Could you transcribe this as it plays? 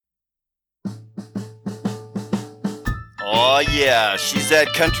Oh yeah, she's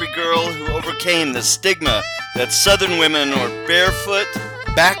that country girl who overcame the stigma that Southern women are barefoot,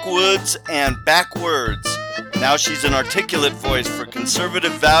 backwoods, and backwards. Now she's an articulate voice for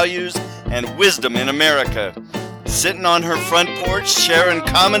conservative values and wisdom in America. Sitting on her front porch sharing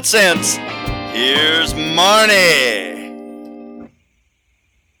common sense, here's Marnie.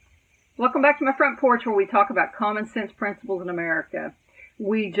 Welcome back to my front porch, where we talk about common sense principles in America.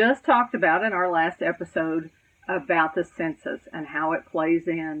 We just talked about in our last episode about the census and how it plays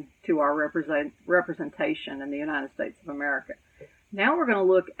in to our representation in the United States of America. Now we're going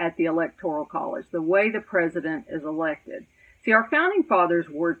to look at the Electoral College, the way the president is elected. See, our founding fathers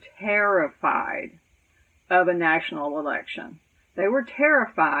were terrified of a national election. They were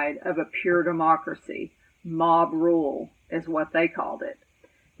terrified of a pure democracy. Mob rule is what they called it.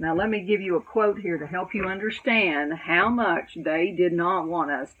 Now let me give you a quote here to help you understand how much they did not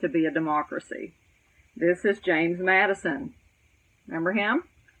want us to be a democracy. This is James Madison. Remember him?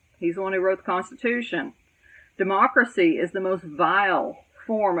 He's the one who wrote the Constitution. Democracy is the most vile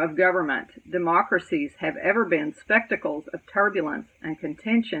form of government. Democracies have ever been spectacles of turbulence and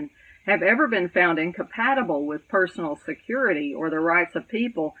contention, have ever been found incompatible with personal security or the rights of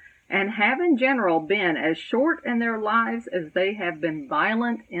people, and have in general been as short in their lives as they have been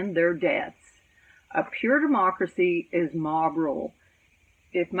violent in their deaths. A pure democracy is mob rule.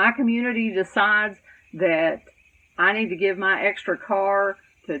 If my community decides that I need to give my extra car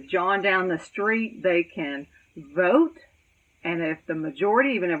to John down the street, they can vote, and if the majority,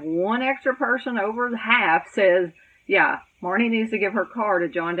 even if one extra person over half says, yeah, Marnie needs to give her car to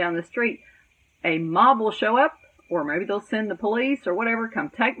John down the street, a mob will show up, or maybe they'll send the police or whatever, come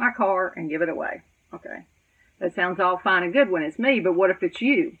take my car and give it away. Okay, that sounds all fine and good when it's me, but what if it's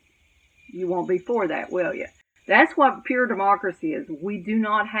you? You won't be for that, will you? That's what pure democracy is. We do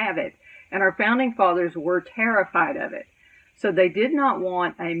not have it, and our founding fathers were terrified of it. So they did not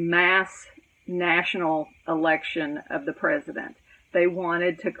want a mass national election of the president. They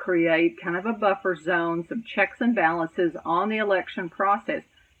wanted to create kind of a buffer zone, some checks and balances on the election process.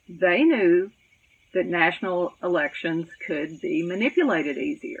 They knew that national elections could be manipulated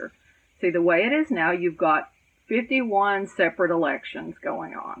easier. See, the way it is now, you've got 51 separate elections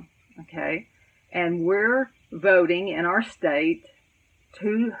going on, okay? And we're voting in our state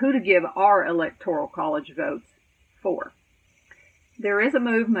to who to give our electoral college votes for. There is a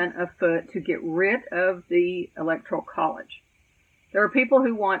movement afoot to get rid of the electoral college. There are people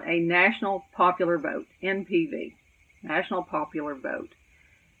who want a national popular vote, NPV, national popular vote.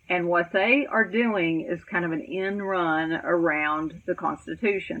 And what they are doing is kind of an end run around the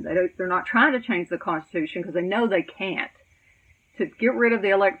Constitution. They're not trying to change the Constitution because they know they can't. To get rid of the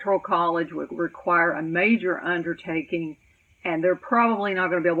Electoral College would require a major undertaking, and they're probably not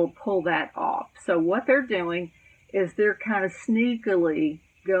going to be able to pull that off. So what they're doing is they're kind of sneakily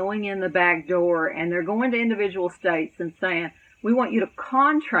going in the back door, and they're going to individual states and saying, we want you to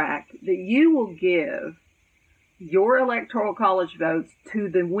contract that you will give your electoral college votes to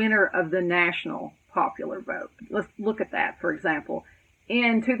the winner of the national popular vote. Let's look at that, for example.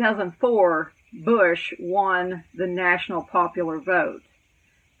 In 2004, Bush won the national popular vote.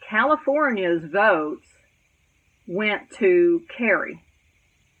 California's votes went to Kerry.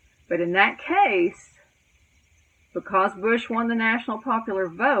 But in that case, because Bush won the national popular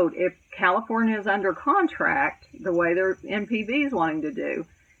vote, if California is under contract, the way their NPV is wanting to do,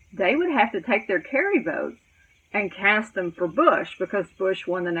 they would have to take their Kerry votes and cast them for Bush because Bush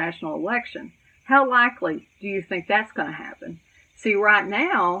won the national election. How likely do you think that's going to happen? See, right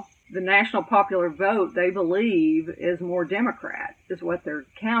now, the national popular vote, they believe, is more Democrat, is what they're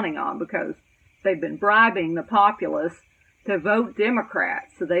counting on, because they've been bribing the populace to vote Democrat.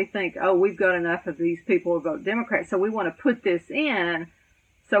 So they think, oh, we've got enough of these people who vote Democrat, so we want to put this in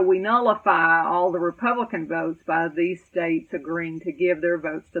so we nullify all the Republican votes by these states agreeing to give their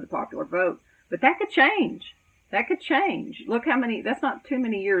votes to the popular vote. But that could change. That could change. Look how many, that's not too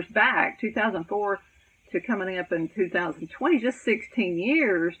many years back, 2004 to coming up in 2020, just 16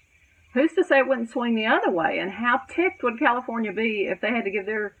 years. Who's to say it wouldn't swing the other way? And how ticked would California be if they had to give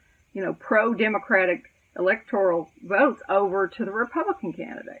their, pro-democratic electoral votes over to the Republican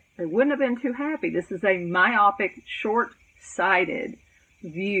candidate? They wouldn't have been too happy. This is a myopic, short-sighted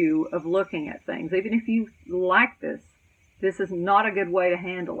view of looking at things. Even if you like this, this is not a good way to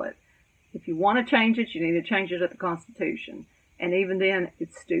handle it. If you want to change it, you need to change it at the Constitution. And even then,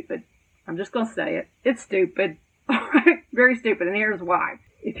 it's stupid. I'm just going to say it. It's stupid. Very stupid. And here's why.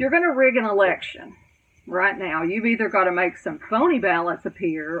 If you're going to rig an election right now, you've either got to make some phony ballots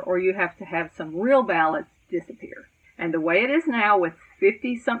appear or you have to have some real ballots disappear. And the way it is now with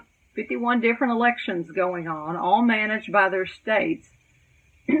 51 51 different elections going on, all managed by their states.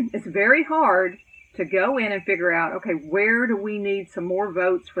 It's very hard to go in and figure out, okay, where do we need some more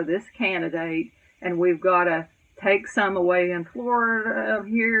votes for this candidate? And we've got to take some away in Florida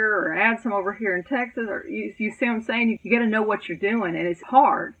here or add some over here in Texas. Or you see what I'm saying? You got to know what you're doing, and it's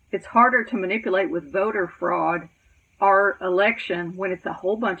hard. It's harder to manipulate with voter fraud our election when it's a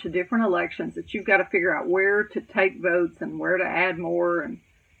whole bunch of different elections that you've got to figure out where to take votes and where to add more. And,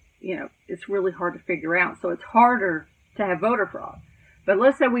 it's really hard to figure out. So it's harder to have voter fraud. But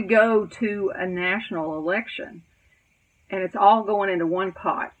let's say we go to a national election and it's all going into one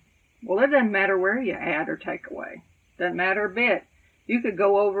pot. Well, it doesn't matter where you add or take away. Doesn't matter a bit. You could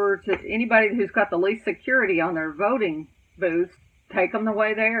go over to anybody who's got the least security on their voting booths, take them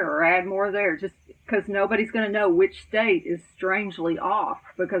away there or add more there, just because nobody's going to know which state is strangely off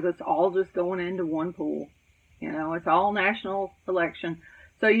because it's all just going into one pool. It's all national election.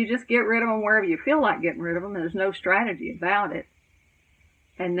 So you just get rid of them wherever you feel like getting rid of them. And there's no strategy about it.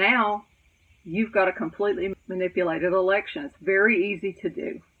 And now you've got a completely manipulated election. It's very easy to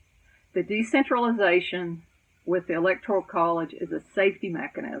do. The decentralization with the Electoral College is a safety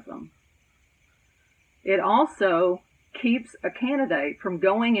mechanism. It also keeps a candidate from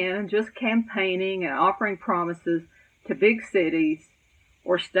going in and just campaigning and offering promises to big cities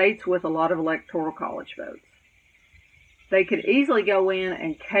or states with a lot of Electoral College votes. They could easily go in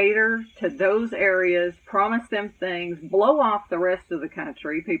and cater to those areas, promise them things, blow off the rest of the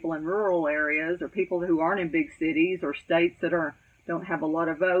country, people in rural areas or people who aren't in big cities or states that don't have a lot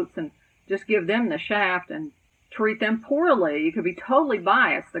of votes, and just give them the shaft and treat them poorly. You could be totally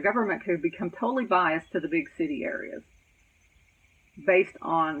biased. The government could become totally biased to the big city areas based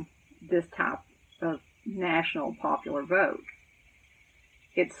on this type of national popular vote.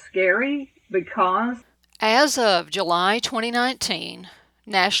 It's scary because as of July 2019,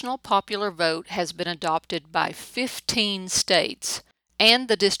 national popular vote has been adopted by 15 states and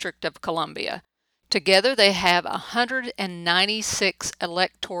the District of Columbia. Together they have 196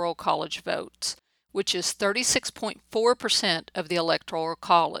 electoral college votes, which is 36.4% of the Electoral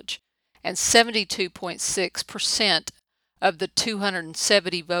College and 72.6% of the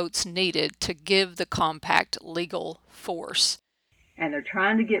 270 votes needed to give the compact legal force. And they're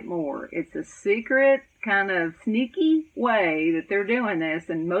trying to get more. It's a secret, kind of sneaky way that they're doing this,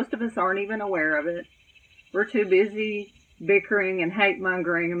 and most of us aren't even aware of it. We're too busy bickering and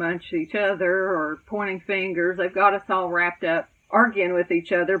hate-mongering amongst each other or pointing fingers. They've got us all wrapped up arguing with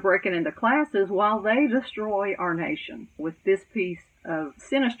each other, breaking into classes while they destroy our nation with this piece of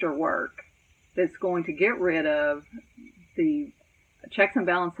sinister work that's going to get rid of the checks and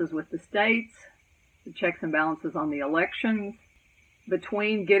balances with the states, the checks and balances on the elections,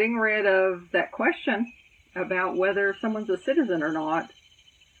 between getting rid of that question about whether someone's a citizen or not,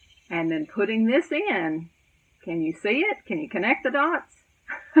 and then putting this in. Can you see it? Can you connect the dots?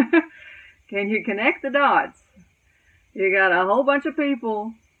 Can you connect the dots? You got a whole bunch of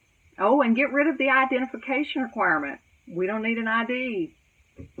people. Oh, and get rid of the identification requirement. We don't need an ID.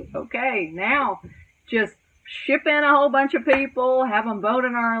 Okay, now just ship in a whole bunch of people, have them vote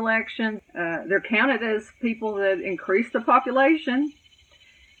in our elections. They're counted as people that increase the population.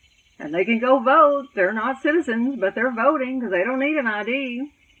 And they can go vote. They're not citizens, but they're voting because they don't need an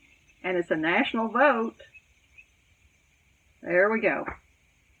ID. And it's a national vote. There we go.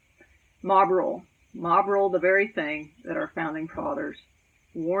 Mob rule. Mob rule, the very thing that our founding fathers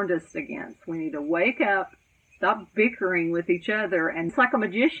warned us against. We need to wake up, stop bickering with each other. And it's like a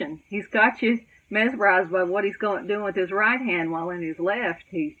magician. He's got you mesmerized by what he's doing with his right hand, while in his left,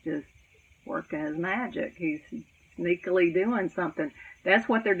 he's just working his magic. He's sneakily doing something. That's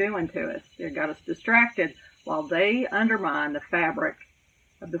what they're doing to us. They've got us distracted while they undermine the fabric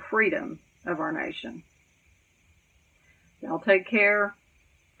of the freedom of our nation. Y'all take care.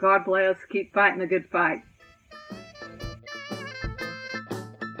 God bless. Keep fighting the good fight.